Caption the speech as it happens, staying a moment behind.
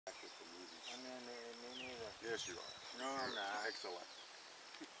Yes, you are. No, I'm not. Excellent.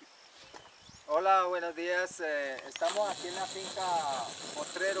 Hola, buenos días. Estamos aquí en la finca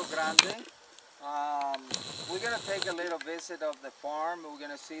Potrero Grande. We're gonna take a little visit of the farm. We're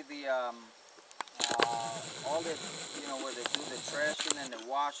gonna see the all the, where they do the threshing and the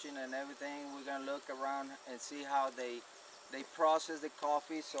washing and everything. We're gonna look around and see how they process the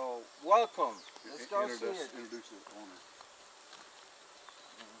coffee. So welcome. Let's go see it. Introduce the owner.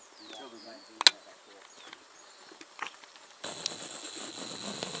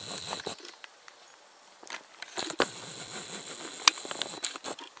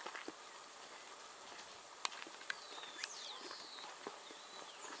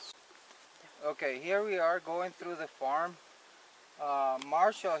 Okay, here we are going through the farm.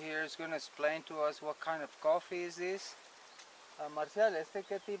 Marshall here is going to explain to us what kind of coffee is this. Marcial, ¿este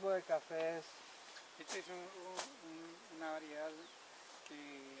qué tipo de café es? Esta es una variedad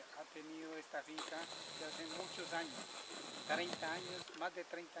que ha tenido esta finca desde hace muchos años, 30 años, más de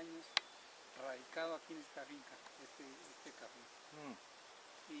 30 años radicado aquí en esta finca, este café.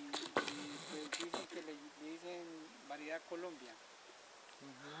 Y pues dicen que le dicen variedad Colombia.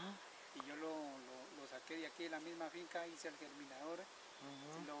 Y yo lo saqué de aquí de la misma finca, hice el germinador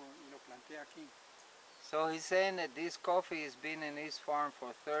y lo planté aquí. So he's saying that this coffee has been in his farm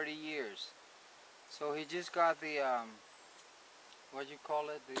for 30 years. So he just got the, what do you call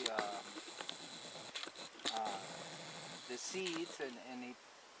it, the seeds and he...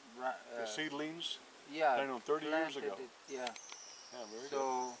 The seedlings? Yeah. I know, 30 years ago. It, yeah. Yeah, very good.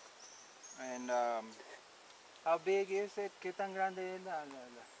 So, and how big is it? ¿Qué tan grande es la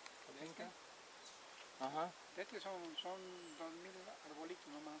finca? Estos son 2000 arbolitos,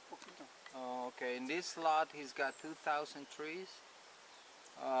 nomás un poquito. Oh, okay. In this lot, he's got 2,000 trees,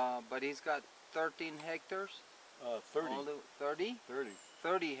 but he's got 13 hectares. 30. 30? 30.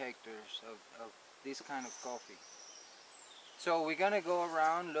 30 hectares of this kind of coffee. So we're gonna go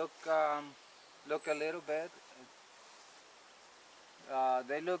around, look a little bit.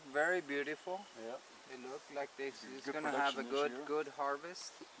 They look very beautiful. Yeah. They look like this. It's Good gonna have a production this good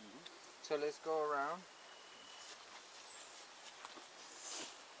harvest. So let's go around.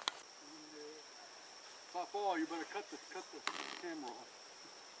 Papa, you better cut the camera off.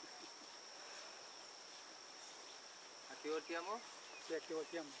 ¿Aquí volteamos? Sí, aquí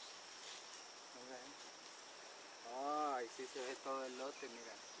volteamos. Ay, sí se ve todo el lote,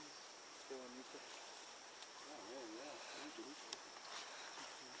 mira. Qué bonito. Oh, yeah.